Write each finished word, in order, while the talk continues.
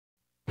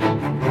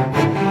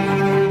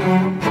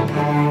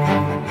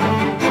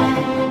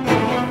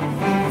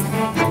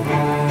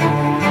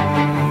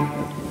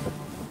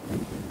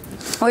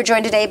We're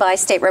joined today by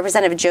State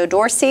Representative Joe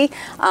Dorsey.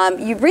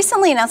 You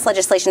recently announced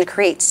legislation to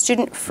create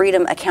Student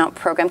Freedom Account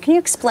Program. Can you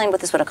explain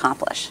what this would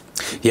accomplish?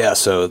 Yeah,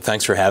 so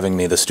thanks for having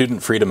me. The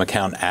Student Freedom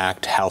Account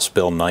Act, House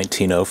Bill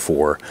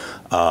 1904,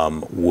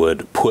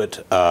 would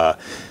put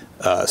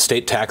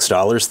state tax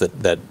dollars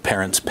that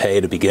parents pay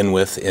to begin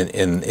with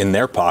in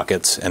their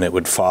pockets, and it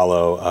would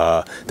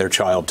follow their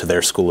child to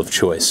their school of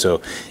choice.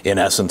 So in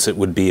essence, it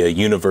would be a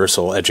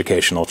universal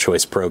educational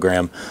choice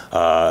program.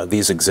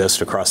 These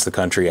exist across the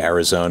country.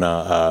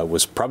 Arizona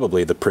was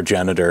probably the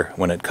progenitor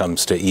when it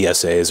comes to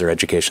ESAs, or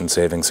education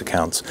savings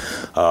accounts.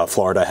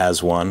 Florida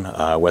has one.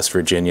 West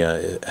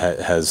Virginia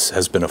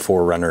has been a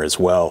forerunner as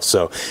well.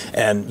 So,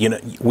 and you know,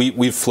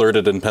 we've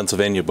flirted in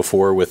Pennsylvania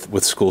before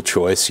with school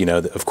choice. You know,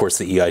 of course,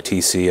 the EITC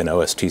and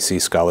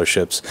OSTC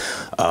scholarships.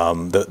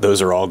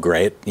 Those are all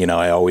great. You know,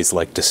 I always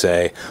like to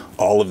say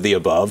all of the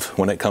above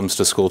when it comes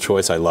to school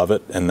choice. I love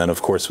it. And then,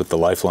 of course, with the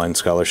Lifeline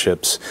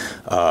scholarships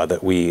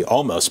that we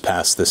almost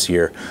passed this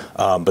year.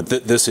 But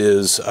this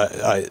is,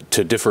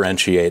 to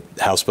differentiate,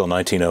 House Bill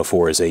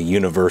 1904 is a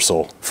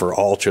universal for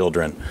all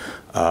children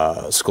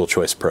school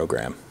choice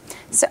program.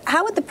 So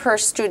how would the per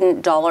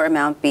student dollar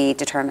amount be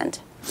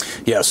determined?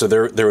 Yeah, so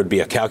there would be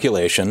a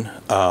calculation.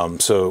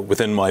 So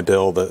within my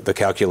bill, the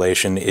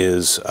calculation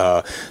is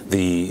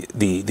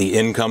the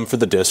income for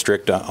the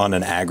district on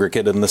an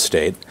aggregate in the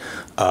state,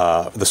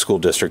 the school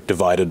district,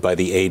 divided by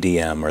the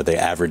ADM, or the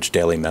average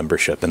daily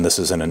membership, and this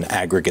is in an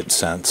aggregate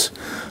sense.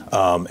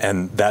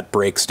 And that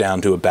breaks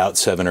down to about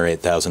 $7,000 or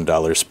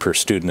 $8,000 per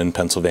student in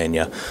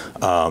Pennsylvania.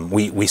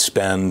 We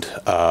spend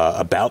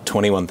about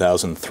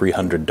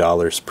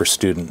 $21,300 per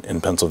student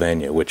in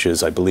Pennsylvania, which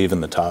is, I believe,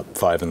 in the top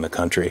 5 in the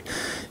country.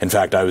 In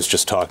fact, I was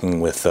just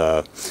talking with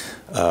a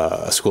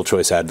school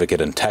choice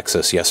advocate in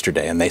Texas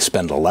yesterday, and they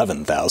spend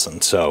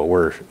 $11,000. So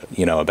we're,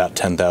 you know, about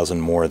 $10,000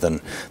 more than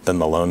the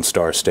Lone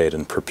Star State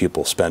in per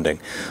pupil spending.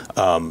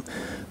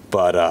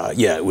 But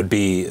yeah, it would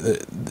be,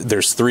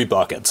 there's 3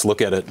 buckets.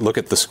 Look at it, look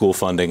at the school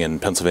funding in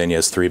Pennsylvania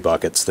as 3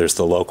 buckets. There's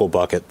the local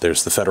bucket,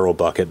 there's the federal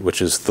bucket,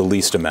 which is the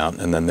least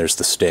amount, and then there's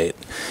the state.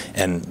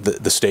 And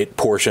the state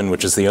portion,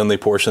 which is the only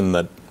portion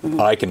that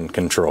I can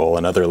control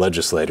and other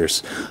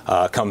legislators,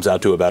 comes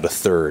out to about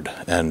 1/3.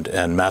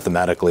 And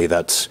mathematically,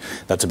 that's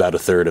about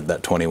 1/3 of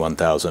that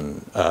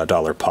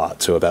 $21,000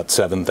 pot, so about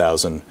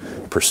 $7,000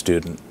 per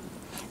student.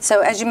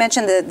 So as you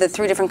mentioned, the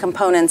 3 different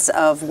components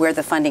of where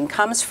the funding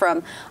comes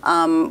from,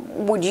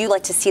 would you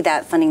like to see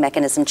that funding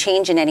mechanism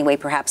change in any way,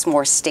 perhaps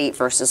more state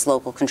versus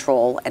local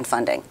control and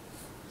funding?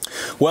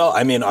 Well,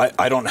 I mean,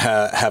 I don't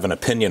have an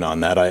opinion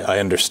on that. I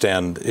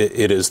understand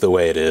it is the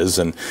way it is.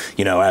 And,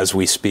 you know, as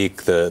we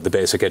speak, the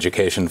basic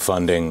education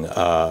funding,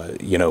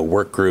 you know,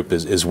 work group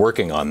is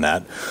working on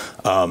that.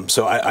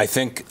 So I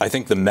think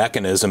the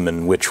mechanism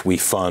in which we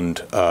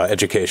fund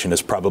education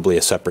is probably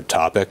a separate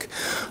topic.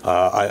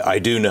 I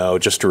do know,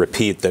 just to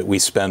repeat, that we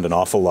spend an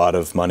awful lot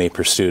of money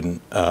per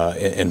student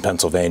in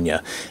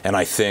Pennsylvania. And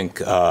I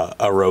think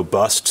a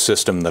robust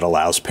system that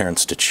allows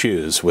parents to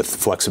choose, with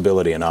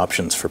flexibility and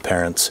options for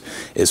parents,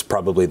 is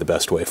probably the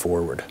best way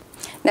forward.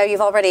 Now,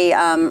 you've already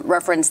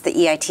referenced the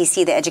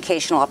EITC, the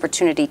Educational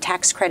Opportunity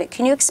Tax Credit.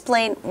 Can you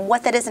explain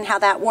what that is and how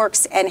that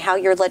works, and how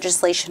your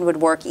legislation would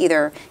work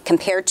either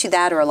compared to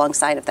that or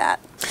alongside of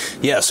that?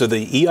 Yeah, so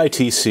the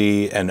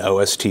EITC and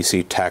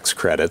OSTC tax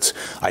credits,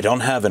 I don't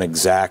have an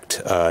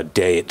exact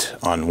date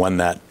on when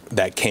that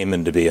came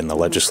into be in the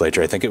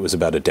legislature. I think it was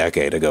about a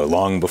decade ago,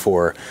 long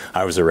before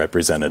I was a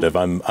representative.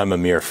 I'm a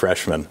mere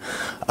freshman.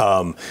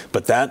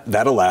 But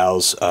that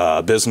allows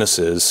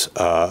businesses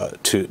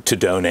to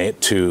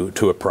donate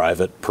to a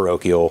private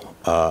parochial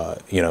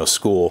you know,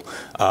 school,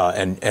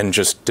 and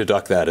just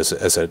deduct that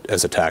as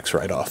a tax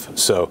write-off.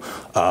 So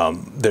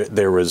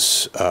there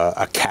was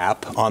a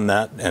cap on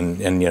that,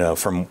 and you know,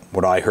 from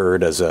what I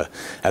heard as a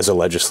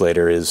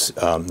legislator, is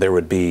there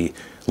would be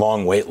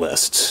long wait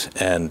lists,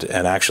 and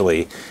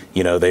actually,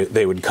 you know,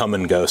 they would come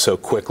and go so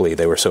quickly.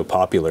 They were so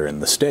popular in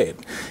the state,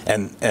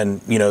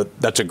 and you know,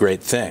 that's a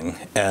great thing.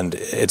 And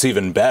it's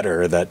even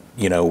better that,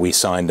 you know, we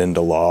signed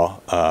into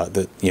law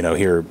that, you know,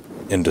 here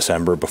in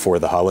December before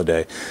the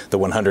holiday, the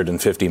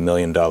 $150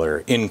 million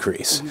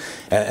increase,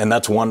 and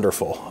that's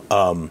wonderful.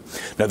 Now,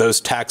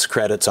 those tax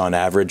credits on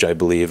average, I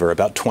believe, are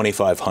about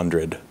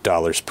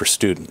 $2,500 per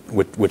student,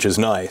 which is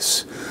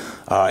nice.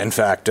 In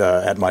fact,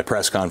 at my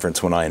press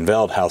conference when I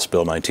unveiled House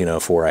Bill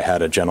 1904, I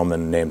had a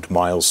gentleman named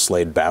Miles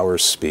Slade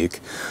Bowers speak,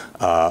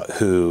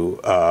 who,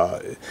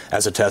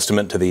 as a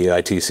testament to the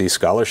EITC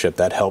scholarship,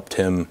 that helped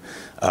him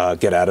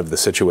get out of the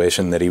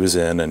situation that he was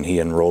in, and he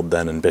enrolled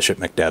then in Bishop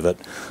McDevitt,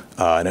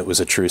 and it was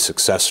a true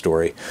success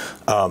story.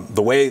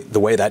 The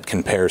way that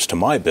compares to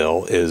my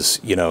bill is,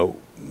 you know,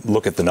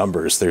 look at the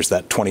numbers. There's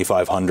that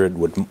 2,500,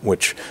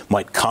 which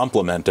might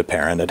complement a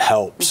parent. It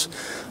helps,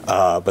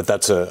 but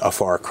that's a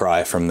far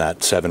cry from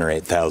that 7,000 or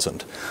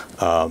 8,000.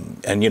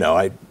 And you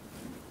know,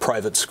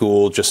 private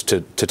school, just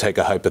to take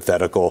a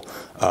hypothetical,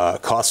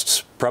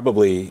 costs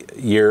probably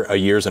a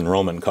year's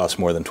enrollment costs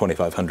more than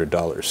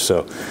 $2,500.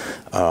 So,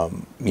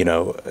 you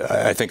know,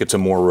 I think it's a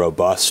more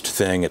robust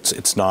thing.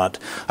 It's not.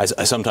 I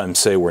sometimes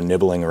say we're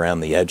nibbling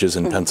around the edges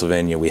in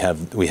Pennsylvania. We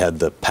had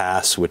the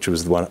PASS, which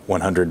was the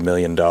 $100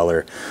 million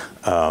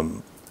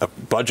a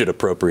budget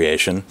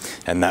appropriation,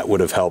 and that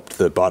would have helped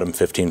the bottom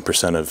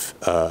 15%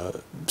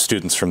 of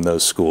students from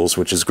those schools,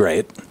 which is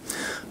great.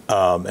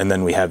 And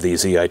then we have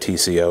these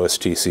EITC,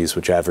 OSTCs,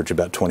 which average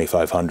about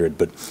 2,500.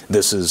 But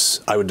this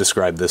is, I would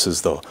describe this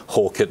as the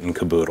whole kit and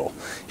caboodle.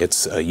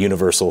 It's a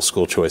universal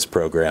school choice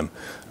program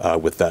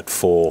with that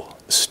full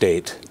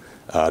state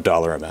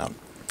dollar amount.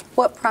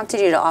 What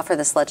prompted you to offer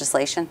this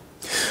legislation?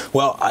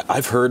 Well,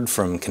 I've heard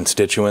from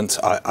constituents.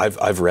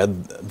 I've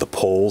read the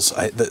polls.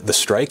 The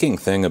striking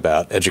thing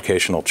about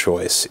educational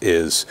choice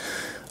is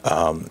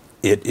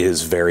it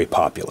is very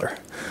popular.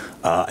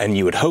 And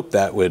you would hope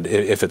that would,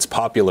 if it's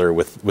popular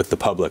with the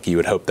public, you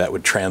would hope that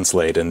would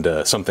translate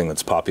into something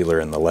that's popular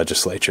in the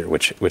legislature,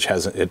 which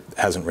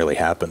hasn't really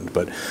happened.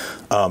 But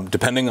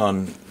depending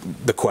on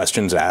the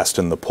questions asked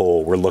in the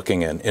poll, we're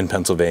looking at, in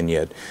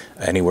Pennsylvania,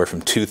 at anywhere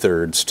from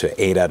 2/3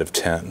 to 8 out of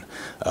 10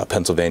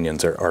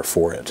 Pennsylvanians are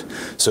for it.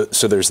 So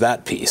there's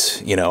that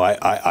piece. You know,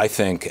 I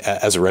think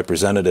as a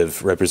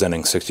representative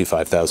representing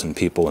 65,000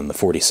 people in the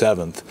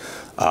 47th,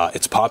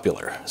 it's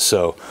popular.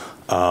 So.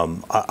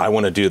 I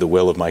want to do the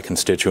will of my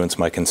constituents.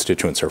 My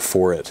constituents are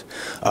for it.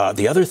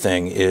 The other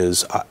thing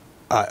is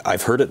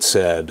I've heard it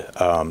said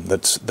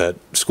that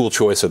school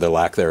choice or the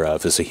lack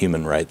thereof is a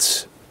human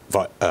rights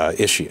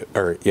issue,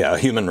 or a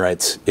human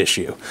rights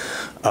issue.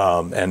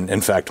 And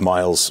in fact,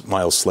 Miles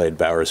Slade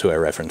Bowers, who I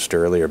referenced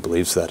earlier,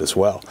 believes that as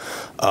well.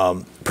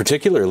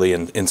 Particularly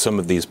in some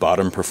of these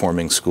bottom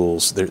performing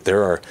schools,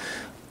 there are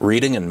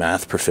reading and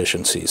math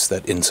proficiencies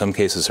that in some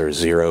cases are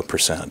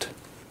 0%.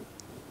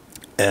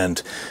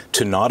 And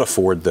to not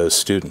afford those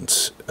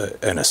students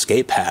an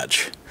escape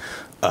hatch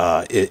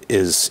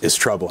is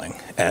troubling,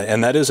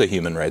 and that is a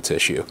human rights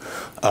issue.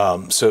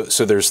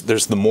 So there's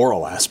the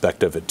moral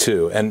aspect of it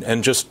too,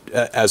 and just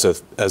as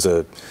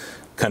a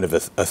kind of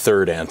a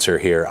third answer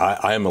here,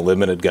 I am a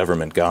limited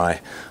government guy.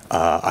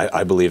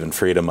 I believe in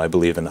freedom. I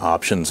believe in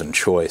options and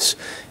choice,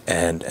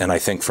 and I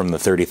think from the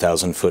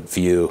 30,000-foot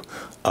view,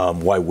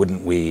 why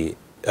wouldn't we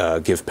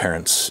give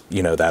parents,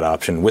 you know, that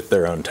option with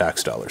their own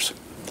tax dollars?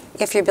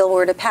 If your bill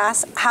were to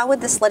pass, how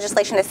would this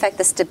legislation affect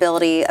the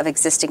stability of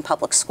existing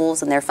public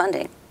schools and their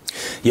funding?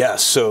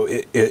 Yes, so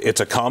it's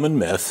a common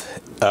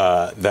myth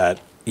that,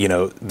 you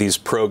know, these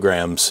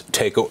programs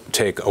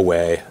take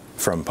away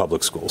from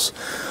public schools.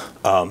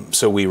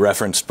 So we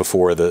referenced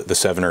before the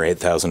 $7,000 or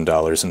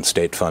 $8,000 in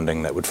state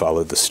funding that would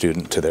follow the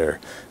student to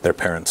their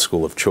parent's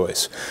school of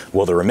choice.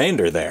 Well, the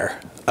remainder there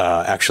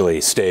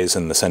actually stays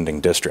in the sending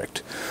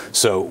district.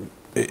 So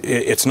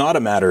it's not a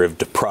matter of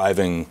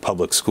depriving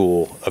public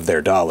school of their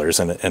dollars,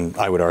 and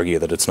I would argue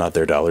that it's not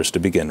their dollars to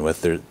begin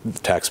with. The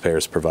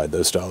taxpayers provide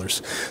those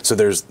dollars. So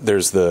there's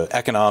the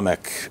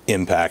economic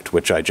impact,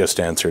 which I just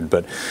answered,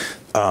 but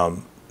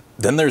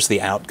then there's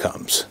the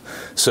outcomes.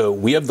 So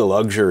we have the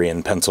luxury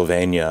in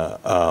Pennsylvania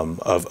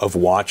of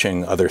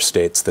watching other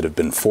states that have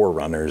been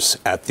forerunners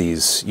at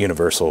these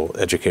universal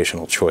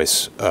educational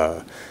choice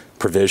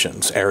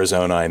provisions.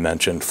 Arizona, I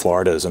mentioned.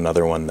 Florida is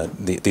another one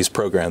that these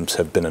programs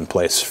have been in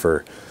place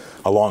for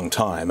a long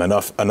time,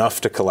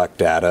 enough to collect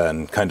data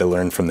and kind of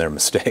learn from their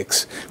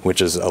mistakes,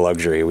 which is a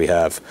luxury we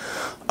have.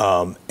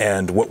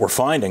 And what we're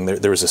finding,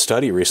 there was a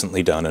study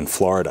recently done in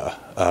Florida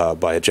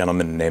by a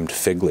gentleman named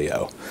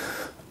Figlio.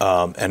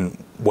 And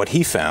what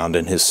he found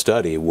in his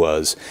study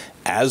was,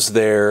 as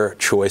their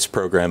choice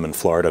program in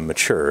Florida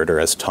matured, or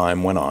as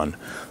time went on,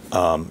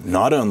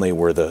 not only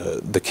were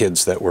the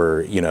kids that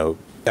were, you know,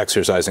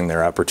 exercising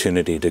their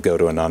opportunity to go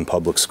to a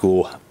non-public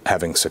school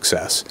having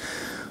success,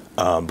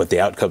 but the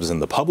outcomes in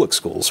the public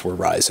schools were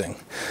rising.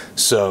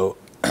 So,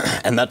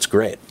 and that's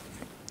great.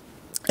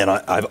 And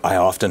I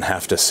often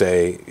have to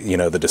say, you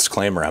know, the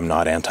disclaimer, I'm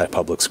not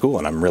anti-public school,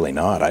 and I'm really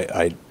not.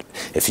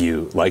 If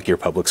you like your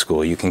public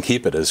school, you can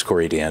keep it, as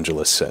Corey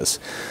DeAngelis says.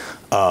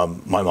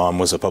 My mom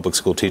was a public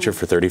school teacher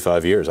for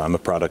 35 years. I'm a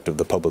product of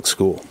the public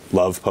school.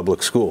 Love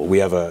public school. We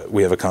have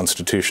a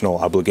constitutional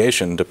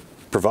obligation to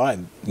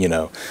provide, you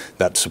know,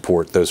 that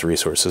support, those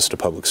resources to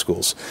public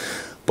schools.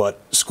 But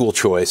school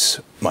choice,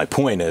 my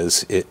point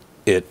is, it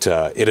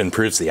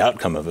improves the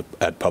outcome of it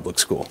at public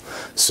school.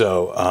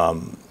 So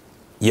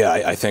yeah,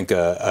 I think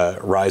a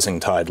rising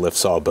tide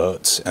lifts all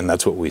boats, and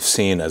that's what we've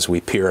seen as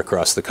we peer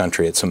across the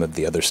country at some of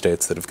the other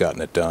states that have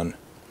gotten it done.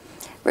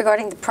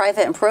 Regarding the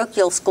private and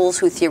parochial schools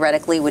who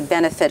theoretically would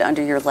benefit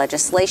under your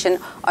legislation,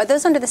 are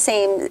those under the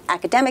same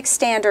academic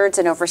standards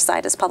and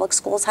oversight as public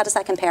schools? How does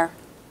that compare?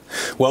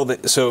 Well,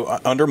 so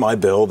under my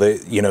bill, there's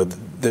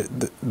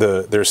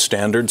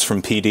standards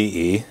from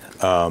PDE,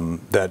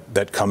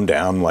 that come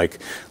down, like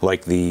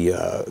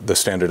the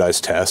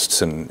standardized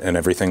tests and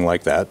everything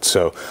like that.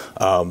 So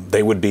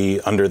they would be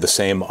under the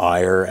same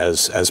ire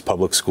as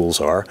public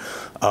schools are.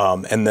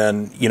 And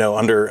then, you know,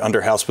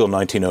 under House Bill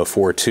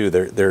 1904 too,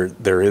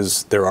 there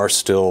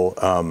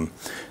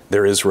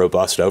is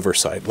robust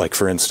oversight. Like,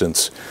 for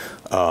instance,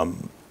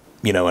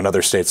 you know, in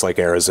other states like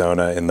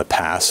Arizona, in the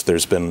past,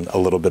 there's been a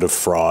little bit of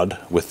fraud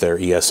with their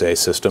ESA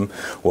system.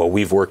 Well,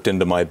 we've worked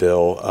into my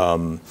bill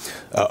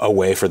a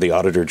way for the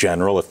Auditor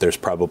General, if there's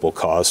probable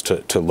cause,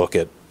 to look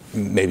at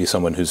maybe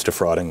someone who's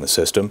defrauding the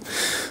system.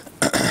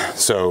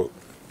 So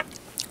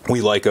we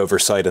like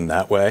oversight in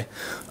that way.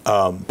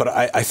 But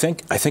I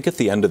think at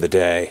the end of the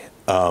day,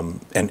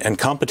 and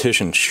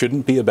competition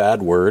shouldn't be a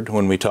bad word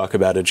when we talk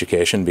about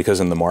education,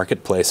 because in the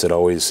marketplace it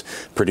always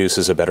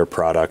produces a better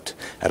product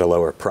at a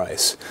lower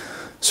price.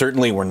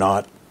 Certainly we're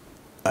not,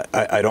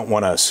 I don't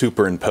want to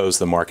superimpose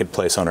the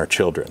marketplace on our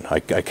children. I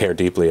care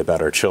deeply about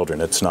our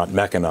children. It's not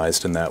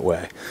mechanized in that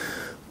way.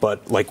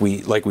 But like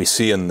we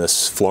see in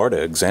this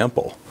Florida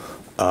example,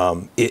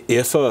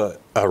 if a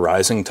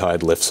rising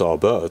tide lifts all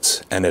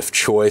boats, and if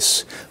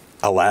choice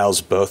allows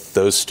both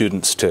those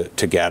students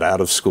to get out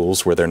of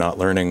schools where they're not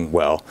learning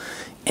well,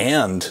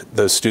 and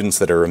those students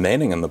that are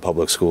remaining in the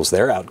public schools,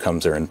 their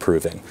outcomes are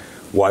improving,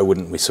 why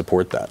wouldn't we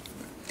support that?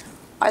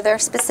 Are there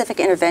specific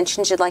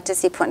interventions you'd like to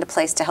see put into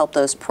place to help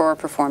those poorer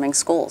performing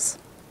schools?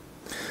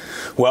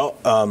 Well,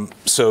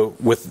 so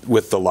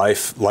with the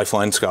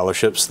Lifeline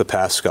scholarships, the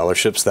PASS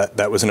scholarships,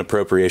 that was an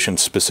appropriation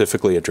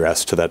specifically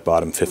addressed to that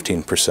bottom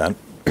 15%.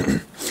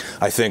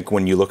 I think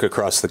when you look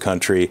across the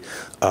country,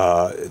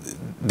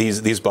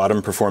 these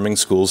bottom performing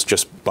schools,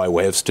 just by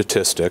way of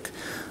statistic,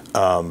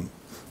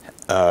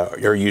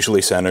 are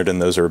usually centered in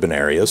those urban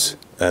areas,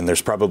 and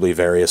there's probably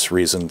various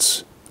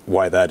reasons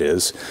why that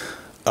is.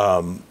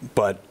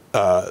 But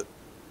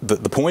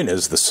the point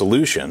is, the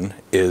solution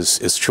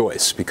is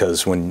choice,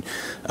 because when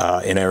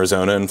in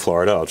Arizona and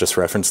Florida, I'll just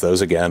reference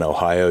those again,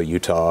 Ohio,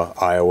 Utah,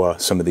 Iowa,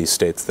 some of these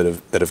states that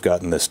have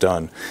gotten this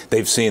done,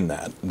 they've seen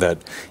that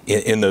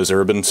in those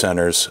urban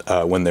centers,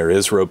 when there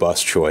is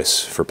robust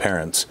choice for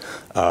parents,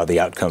 the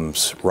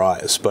outcomes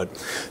rise. But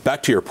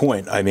back to your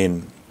point, I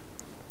mean,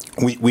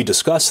 we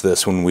discussed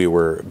this when we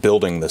were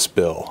building this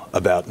bill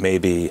about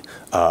maybe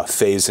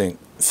phasing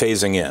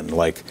in,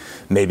 like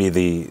maybe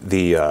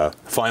the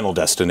final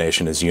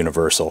destination is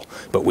universal,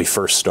 but we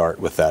first start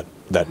with that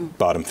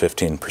bottom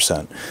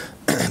 15%.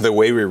 The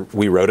way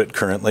we wrote it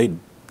currently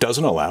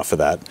doesn't allow for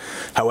that.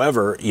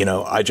 However, you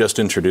know, I just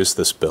introduced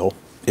this bill.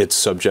 It's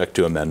subject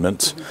to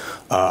amendments.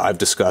 I've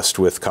discussed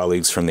with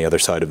colleagues from the other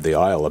side of the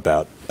aisle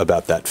about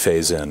that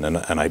phase in,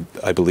 and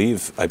I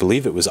believe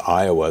it was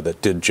Iowa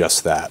that did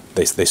just that.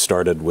 They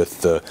started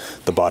with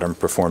the bottom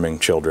performing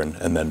children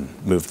and then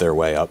moved their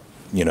way up,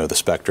 you know, the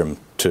spectrum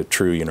to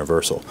true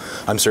universal.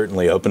 I'm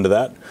certainly open to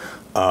that.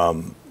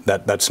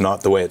 That's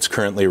not the way it's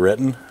currently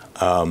written,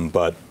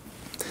 but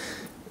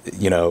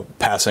you know,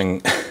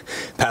 passing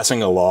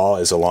a law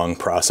is a long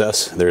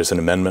process. There's an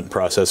amendment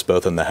process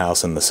both in the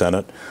House and the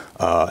Senate,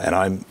 and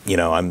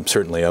I'm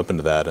certainly open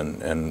to that,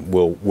 and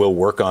we'll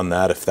work on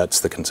that if that's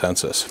the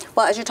consensus.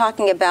 Well, as you're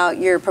talking about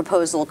your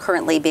proposal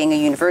currently being a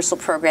universal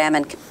program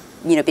and,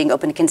 you know, being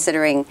open to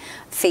considering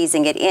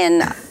phasing it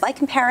in, by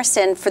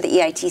comparison, for the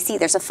EITC,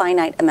 there's a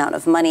finite amount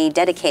of money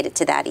dedicated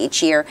to that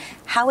each year.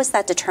 How is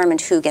that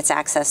determined who gets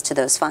access to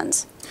those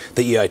funds?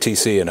 The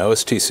EITC and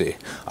OSTC,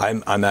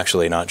 I'm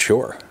actually not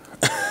sure.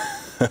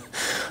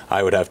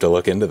 I would have to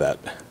look into that.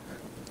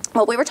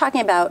 Well, we were talking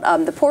about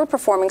the poor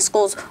performing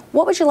schools.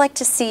 What would you like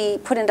to see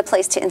put into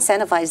place to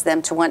incentivize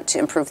them to want to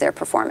improve their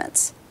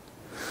performance?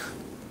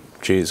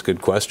 Geez,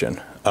 good question.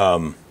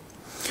 I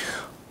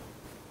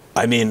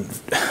mean,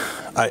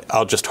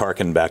 I'll just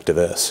hearken back to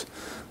this.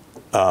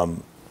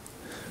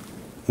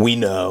 We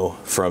know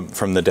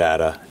from the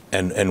data,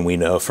 and we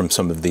know from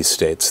some of these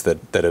states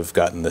that have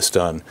gotten this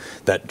done,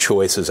 that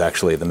choice is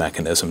actually the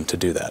mechanism to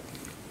do that.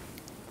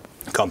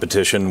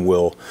 Competition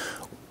will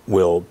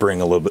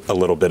bring a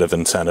little bit of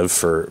incentive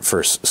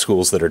for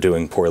schools that are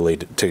doing poorly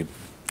to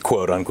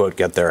quote unquote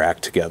get their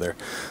act together.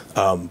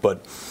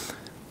 But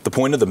the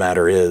point of the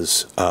matter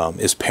is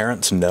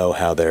parents know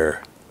how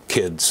their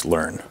kids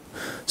learn.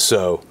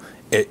 So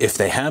if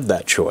they have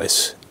that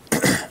choice,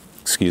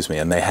 excuse me,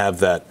 and they have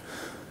that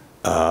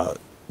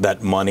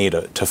money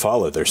to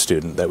follow their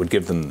student, that would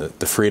give them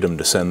the freedom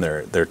to send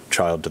their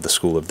child to the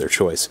school of their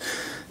choice,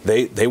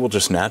 they will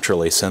just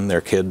naturally send their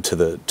kid to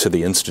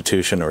the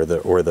institution or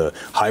the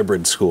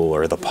hybrid school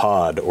or the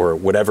pod or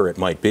whatever it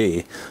might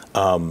be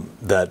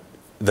that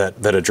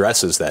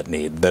addresses that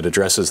need, that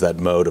addresses that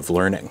mode of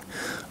learning.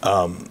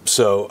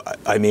 So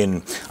I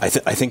mean, I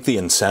think the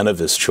incentive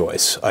is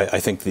choice.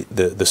 I think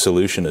the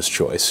solution is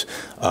choice.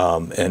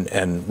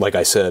 And like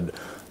I said,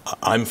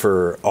 I'm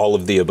for all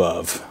of the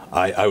above.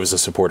 I was a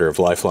supporter of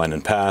Lifeline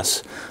and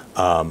PASS.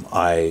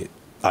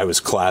 I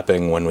was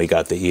clapping when we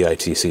got the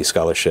EITC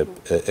scholarship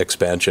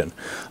expansion.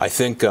 I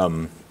think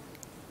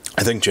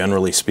I think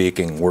generally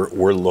speaking,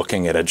 we're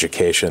looking at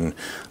education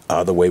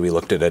the way we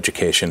looked at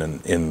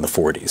education in the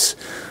 40s.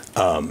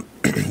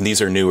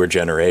 These are newer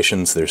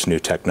generations. There's new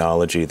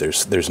technology.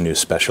 There's new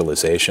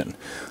specialization,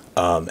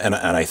 and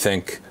I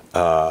think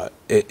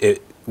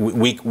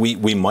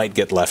we might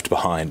get left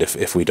behind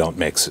if we don't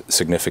make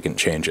significant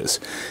changes.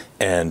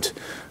 And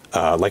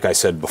like I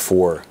said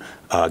before,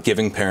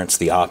 giving parents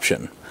the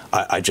option.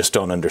 I just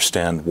don't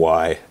understand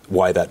why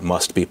that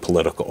must be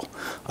political.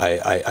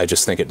 I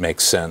just think it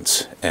makes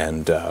sense,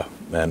 and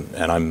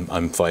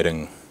I'm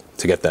fighting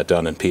to get that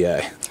done in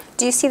PA.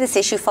 Do you see this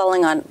issue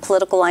falling on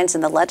political lines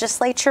in the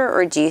legislature,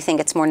 or do you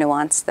think it's more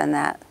nuanced than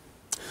that?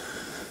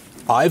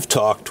 I've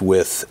talked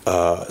with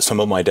some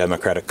of my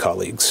Democratic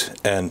colleagues,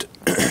 and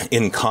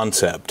in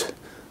concept,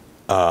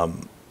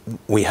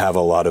 we have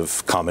a lot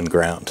of common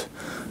ground.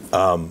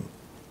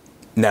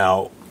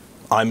 Now,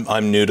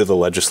 I'm new to the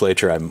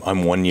legislature.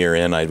 I'm 1 year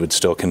in. I would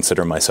still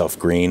consider myself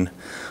green.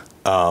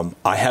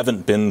 I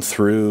haven't been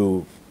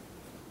through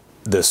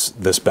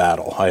this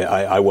battle.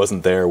 I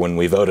wasn't there when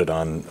we voted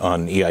on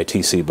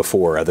EITC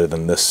before, other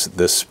than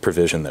this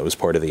provision that was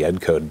part of the Ed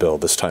Code bill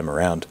this time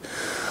around.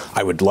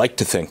 I would like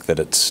to think that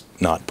it's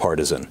not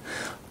partisan.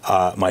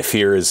 My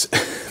fear is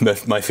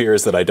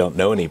that I don't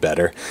know any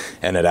better,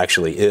 and it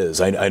actually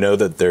is. I know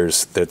that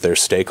there's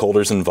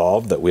stakeholders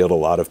involved that wield a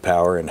lot of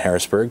power in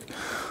Harrisburg.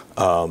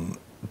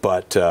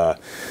 But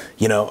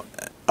you know,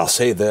 I'll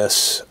say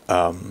this: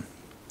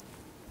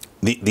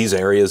 these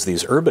areas,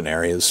 these urban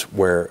areas,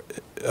 where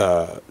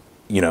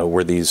you know,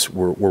 where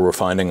we're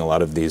finding a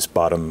lot of these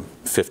bottom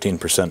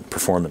 15%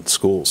 performance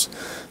schools,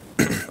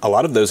 a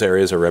lot of those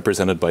areas are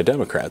represented by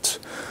Democrats.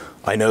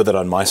 I know that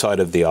on my side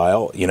of the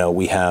aisle, you know,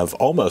 we have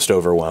almost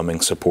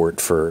overwhelming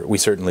support for. We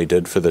certainly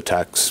did for the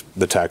tax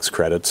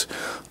credits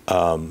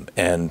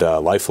and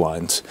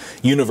lifelines.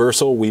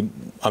 Universal,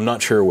 I'm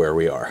not sure where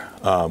we are.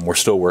 We're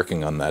still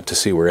working on that to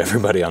see where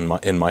everybody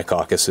in my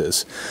caucus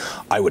is.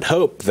 I would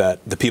hope that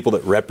the people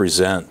that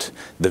represent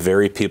the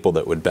very people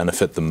that would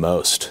benefit the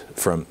most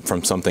from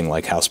something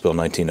like House Bill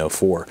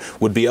 1904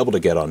 would be able to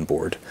get on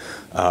board,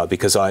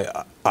 because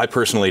I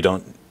personally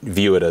don't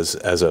view it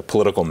as a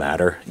political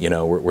matter. You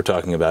know, we're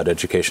talking about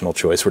educational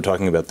choice. We're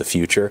talking about the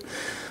future.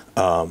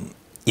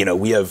 You know,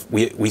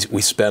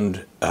 we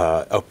spend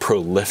a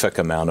prolific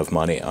amount of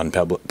money on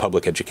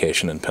public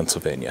education in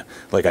Pennsylvania.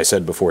 Like I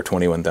said before,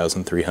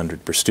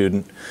 $21,300 per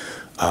student.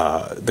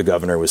 The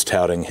governor was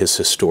touting his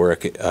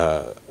historic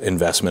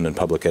investment in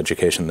public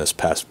education this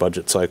past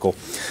budget cycle.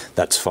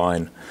 That's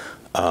fine,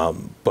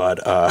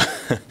 but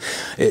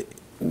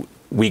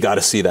we got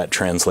to see that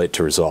translate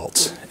to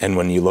results. And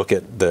when you look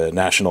at the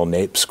national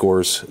NAEP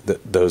scores,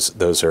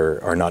 those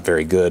are not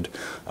very good.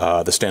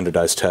 The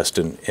standardized tests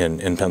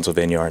in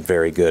Pennsylvania aren't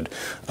very good.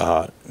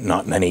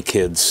 Not many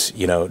kids,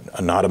 you know,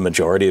 not a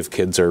majority of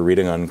kids are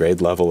reading on grade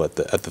level at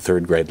the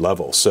third grade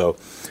level. So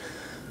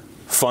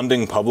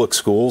funding public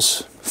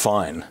schools,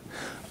 fine.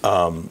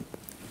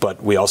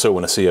 But we also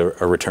want to see a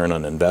return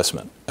on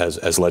investment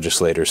as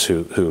legislators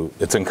who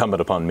it's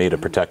incumbent upon me to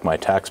protect my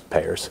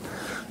taxpayers.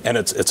 And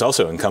it's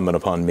also incumbent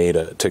upon me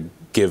to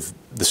give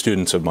the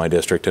students of my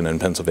district and in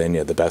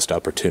Pennsylvania the best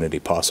opportunity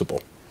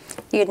possible.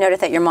 You had noted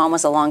that your mom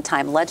was a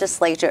longtime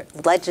educator,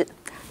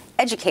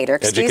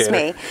 excuse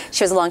me.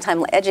 She was a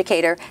longtime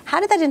educator. How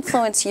did that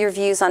influence your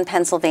views on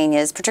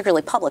Pennsylvania's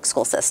particularly public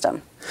school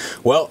system?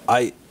 Well,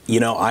 I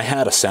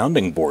had a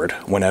sounding board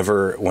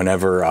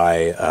whenever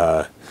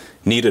I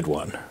needed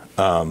one.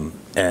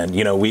 And,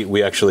 you know,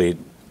 we actually,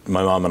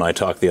 my mom and I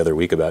talked the other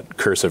week about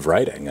cursive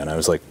writing, and I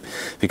was like,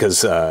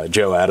 because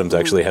Joe Adams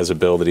actually has a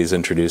bill that he's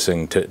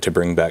introducing to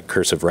bring back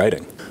cursive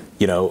writing.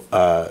 You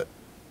know,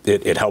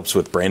 it helps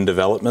with brain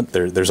development.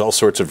 There's all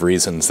sorts of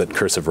reasons that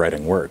cursive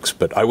writing works,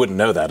 but I wouldn't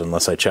know that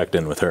unless I checked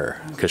in with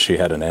her, because she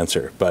had an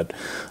answer. But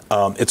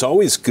it's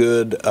always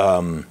good.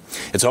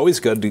 It's always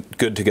good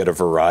to get a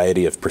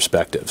variety of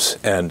perspectives,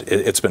 and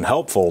it's been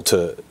helpful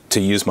to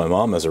use my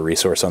mom as a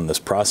resource on this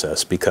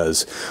process,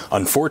 because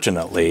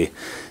unfortunately,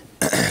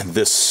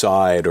 this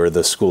side or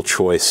the school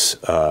choice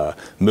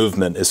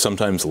movement is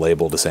sometimes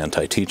labeled as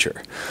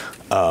anti-teacher.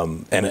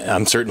 And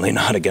I'm certainly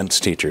not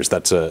against teachers.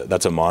 That's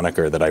a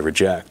moniker that I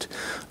reject.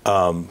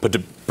 But to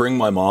bring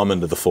my mom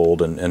into the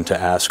fold and to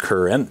ask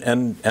her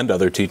and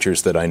other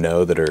teachers that I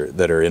know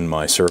that are in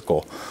my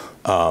circle,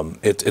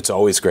 it's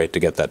always great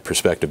to get that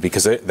perspective,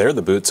 because they're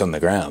the boots on the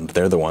ground.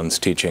 They're the ones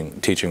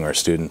teaching our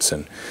students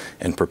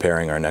and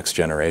preparing our next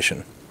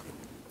generation.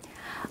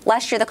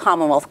 Last year, the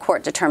Commonwealth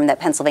Court determined that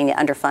Pennsylvania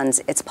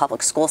underfunds its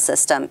public school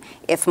system.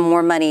 If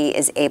more money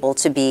is able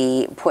to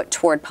be put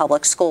toward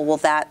public school, will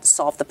that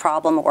solve the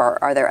problem,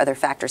 or are there other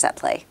factors at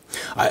play?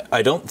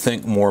 I don't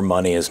think more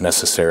money is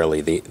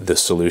necessarily the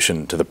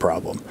solution to the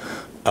problem.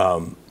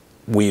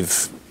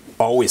 We've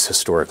always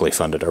historically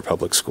funded our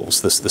public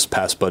schools. This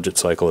past budget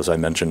cycle, as I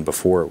mentioned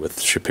before, with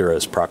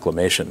Shapiro's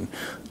proclamation,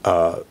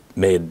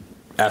 made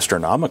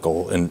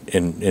astronomical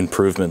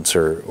improvements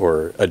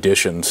or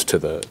additions to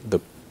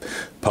the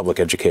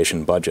public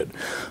education budget.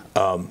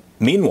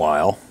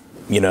 Meanwhile,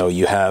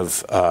 you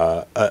have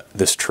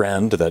this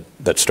trend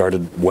that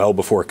started well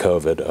before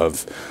COVID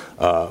of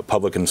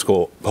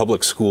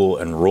public school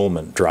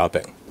enrollment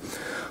dropping.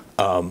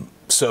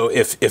 So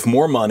if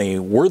more money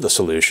were the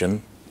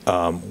solution,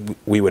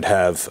 we would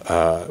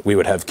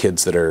have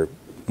kids that are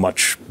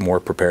much more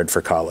prepared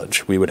for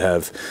college. We would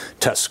have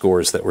test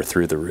scores that were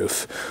through the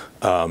roof.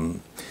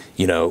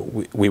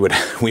 We would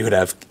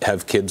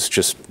have kids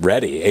just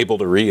ready, able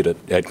to read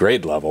at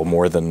grade level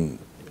more than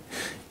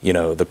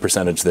the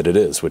percentage that it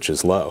is, which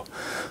is low.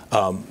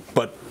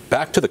 But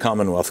back to the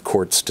Commonwealth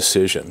Court's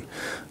decision,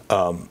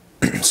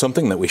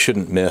 something that we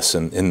shouldn't miss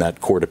in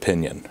that court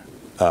opinion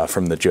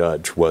from the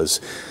judge was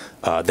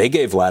they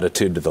gave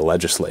latitude to the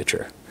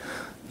legislature.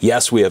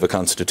 Yes, we have a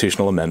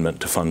constitutional amendment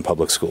to fund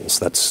public schools.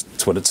 That's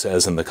what it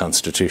says in the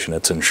Constitution.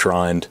 It's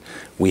enshrined.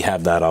 We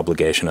have that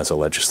obligation as a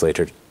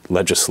legislature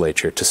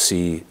to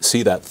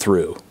see that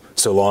through,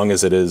 so long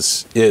as it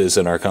is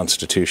in our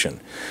Constitution.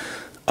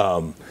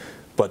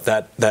 But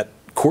that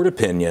court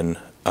opinion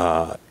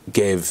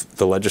gave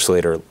the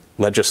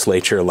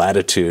legislature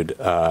latitude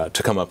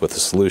to come up with a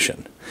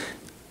solution.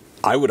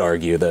 I would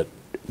argue that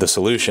the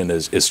solution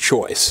is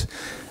choice.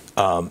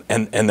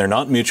 And they're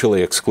not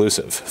mutually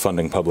exclusive,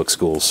 funding public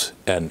schools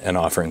and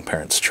offering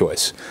parents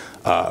choice.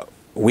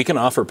 We can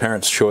offer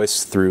parents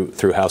choice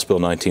through House Bill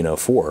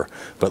 1904,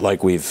 but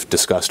like we've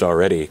discussed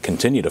already,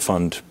 continue to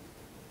fund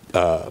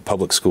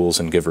public schools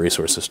and give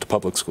resources to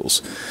public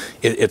schools.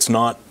 It's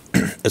not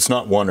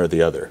one or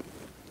the other.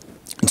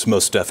 It's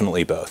most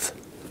definitely both.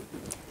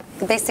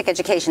 The Basic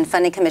Education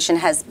Funding Commission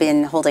has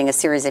been holding a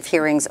series of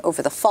hearings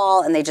over the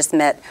fall, and they just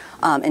met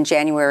in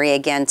January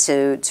again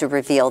to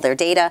reveal their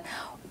data.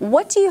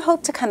 What do you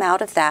hope to come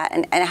out of that,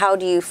 and how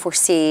do you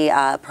foresee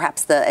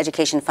perhaps the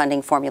education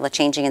funding formula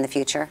changing in the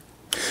future?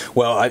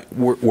 Well,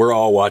 we're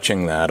all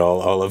watching that,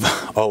 all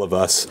of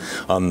us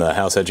on the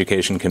House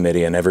Education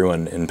Committee and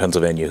everyone in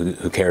Pennsylvania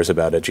who cares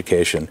about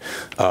education.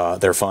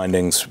 Their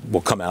findings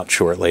will come out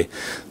shortly.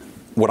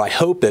 What I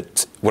hope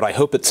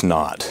it's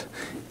not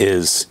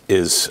is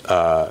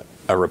a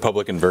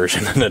Republican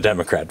version and a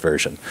Democrat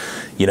version.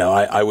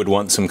 I would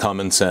want some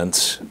common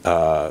sense,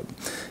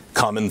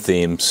 common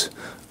themes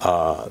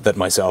that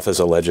myself as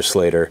a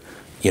legislator,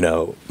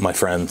 my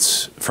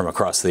friends from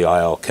across the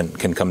aisle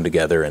can come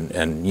together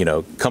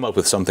and come up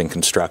with something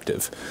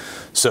constructive.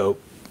 So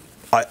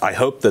I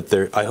hope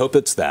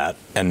it's that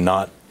and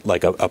not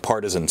like a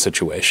partisan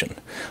situation.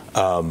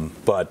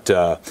 But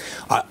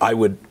I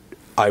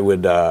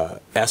would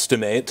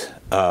estimate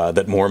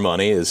that more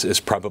money is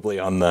probably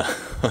on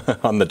the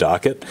on the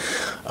docket,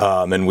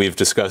 and we've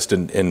discussed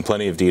in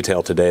plenty of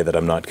detail today that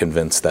I'm not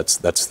convinced that's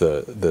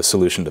the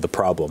solution to the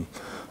problem.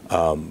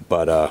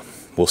 But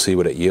we'll see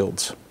what it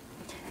yields.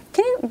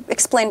 Can you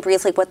explain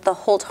briefly what the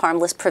hold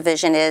harmless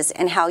provision is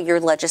and how your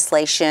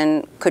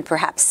legislation could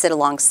perhaps sit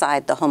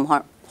alongside the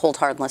hold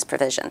harmless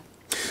provision?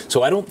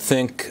 So I don't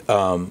think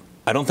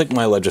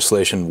my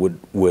legislation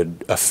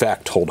would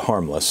affect hold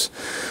harmless,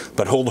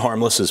 but hold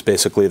harmless is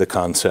basically the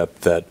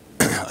concept that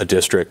a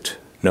district,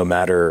 no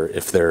matter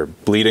if they're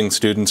bleeding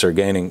students or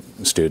gaining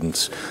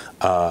students,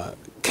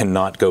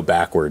 cannot go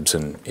backwards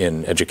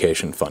in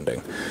education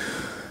funding.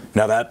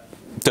 Now that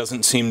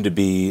doesn't seem to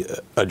be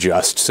a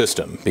just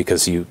system,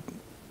 because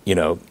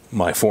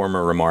my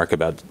former remark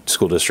about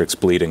school districts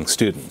bleeding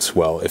students.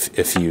 Well,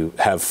 if you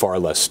have far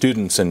less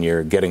students and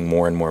you're getting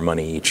more and more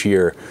money each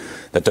year,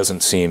 that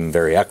doesn't seem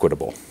very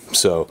equitable.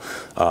 So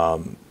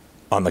on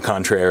the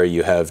contrary,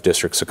 you have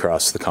districts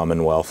across the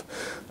Commonwealth,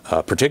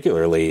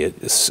 particularly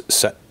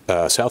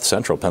South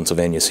Central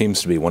Pennsylvania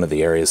seems to be one of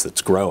the areas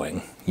that's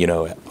growing.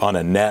 On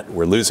a net,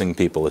 we're losing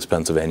people as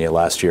Pennsylvania.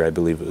 Last year, I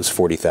believe it was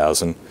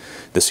 40,000.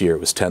 This year, it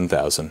was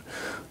 10,000.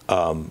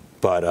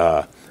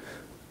 But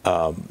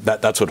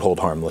that's what hold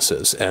harmless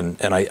is, and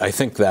I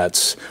think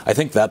that's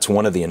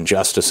one of the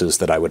injustices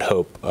that I would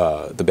hope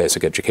the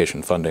Basic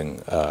Education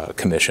Funding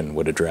Commission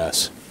would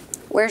address.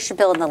 Where's your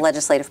bill in the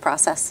legislative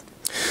process?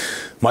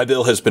 My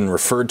bill has been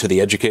referred to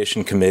the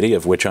Education Committee,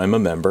 of which I'm a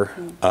member,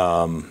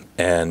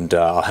 and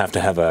I'll have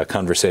to have a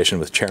conversation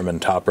with Chairman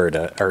Chairman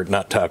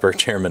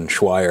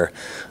Schweier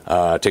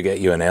to get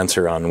you an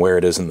answer on where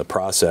it is in the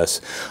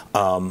process.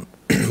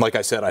 Like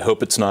I said, I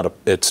hope it's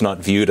not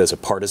viewed as a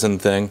partisan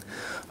thing.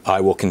 I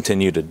will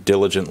continue to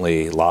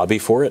diligently lobby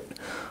for it,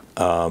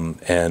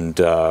 and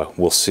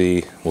we'll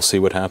see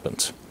what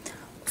happens.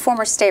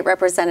 Former State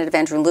Representative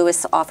Andrew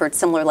Lewis offered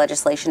similar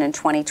legislation in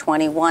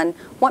 2021.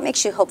 What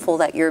makes you hopeful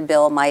that your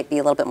bill might be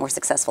a little bit more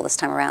successful this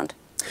time around?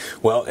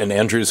 Well, and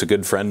Andrew's a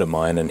good friend of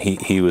mine, and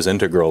he was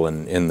integral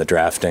in the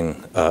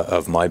drafting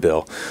of my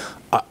bill.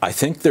 I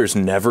think there's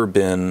never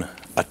been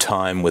a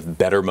time with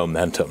better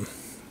momentum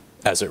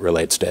as it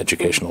relates to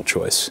educational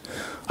choice.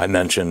 I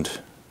mentioned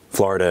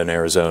Florida and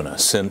Arizona.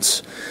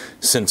 Since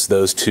since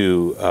those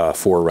two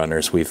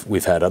forerunners,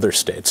 we've had other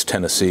states.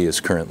 Tennessee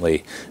is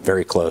currently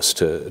very close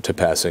to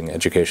passing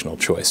educational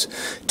choice.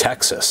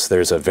 Texas,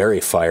 there's a very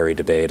fiery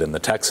debate in the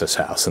Texas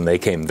House, and they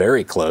came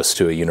very close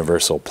to a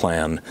universal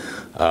plan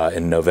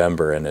in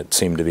November, and it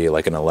seemed to be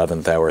like an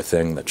 11th hour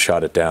thing that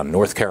shot it down.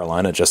 North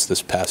Carolina, just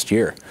this past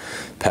year,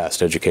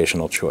 passed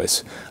educational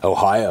choice.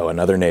 Ohio,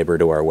 another neighbor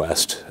to our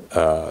west,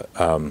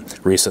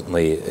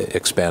 recently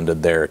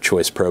expanded their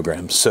choice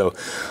programs. So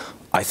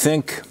I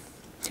think,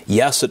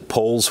 yes, it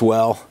polls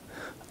well.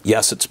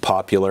 Yes, it's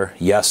popular.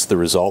 Yes, the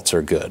results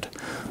are good.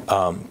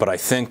 But I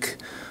think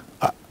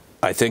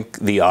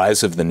the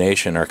eyes of the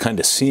nation are kind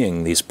of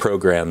seeing these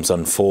programs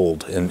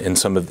unfold in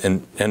some of,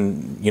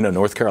 and you know,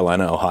 North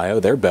Carolina, Ohio,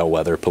 they're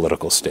bellwether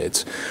political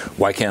states.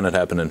 Why can't it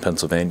happen in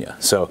Pennsylvania?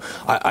 So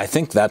I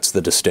think that's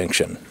the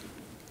distinction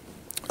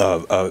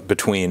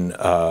between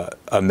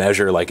a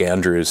measure like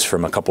Andrew's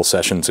from a couple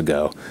sessions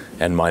ago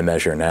and my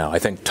measure now. I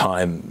think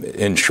time,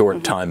 in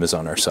short, time is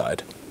on our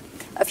side.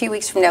 A few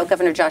weeks from now,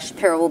 Governor Josh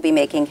Shapiro will be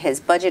making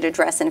his budget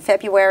address in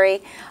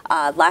February.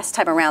 Last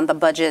time around, the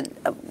budget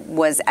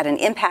was at an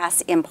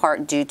impasse, in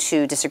part due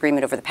to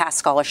disagreement over the PASS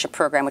scholarship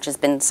program, which has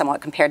been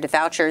somewhat compared to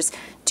vouchers.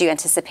 Do you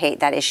anticipate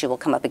that issue will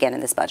come up again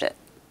in this budget?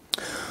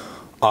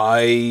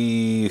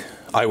 I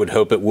would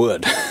hope it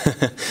would.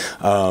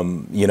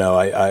 You know,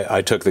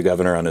 I took the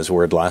governor on his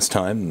word last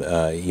time.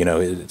 You know,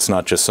 it's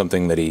not just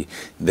something that he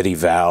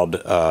vowed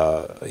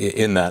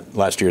in that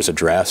last year's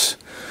address,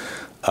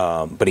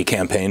 but he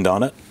campaigned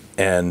on it.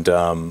 And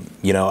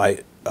you know,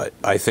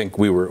 I think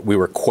we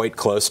were quite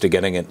close to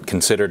getting it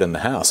considered in the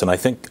House. And I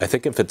think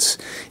if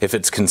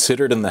it's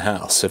considered in the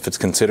House, if it's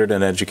considered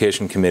in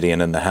Education Committee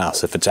and in the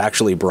House, if it's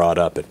actually brought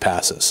up, it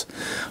passes.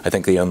 I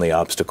think the only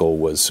obstacle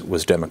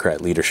was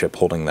Democrat leadership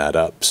holding that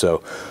up.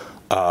 So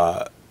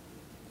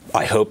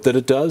I hope that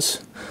it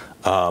does.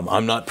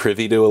 I'm not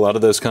privy to a lot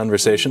of those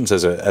conversations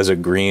as a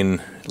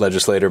Green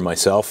legislator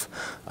myself,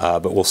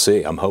 but we'll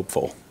see. I'm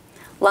hopeful.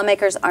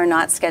 Lawmakers are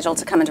not scheduled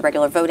to come into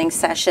regular voting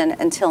session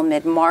until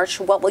mid-March.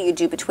 What will you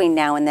do between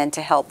now and then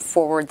to help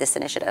forward this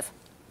initiative?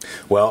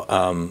 Well,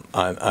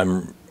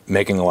 I'm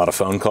making a lot of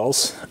phone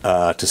calls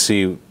to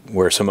see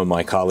where some of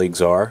my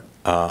colleagues are.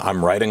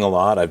 I'm writing a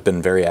lot. I've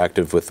been very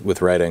active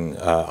with writing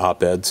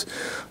op-eds,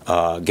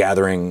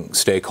 gathering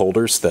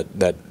stakeholders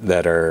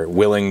that are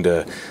willing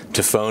to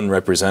phone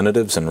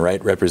representatives and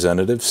write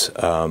representatives,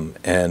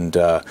 and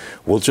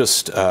we'll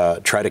just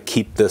try to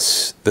keep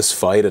this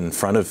fight in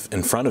front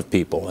of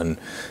people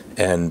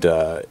and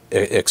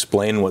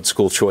explain what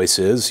school choice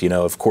is. You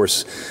know, of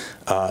course,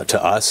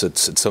 to us,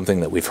 it's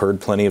something that we've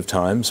heard plenty of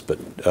times, but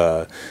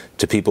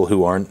to people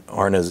who aren't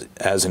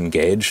as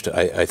engaged,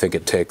 I think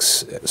it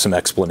takes some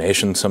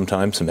explanation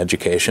sometimes, some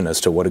education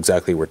as to what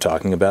exactly we're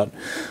talking about.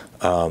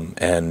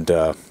 And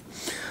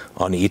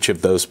on each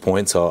of those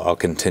points, I'll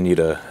continue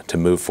to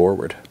move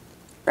forward.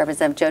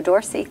 Representative Joe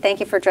Dorsey, thank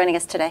you for joining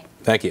us today.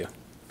 Thank you.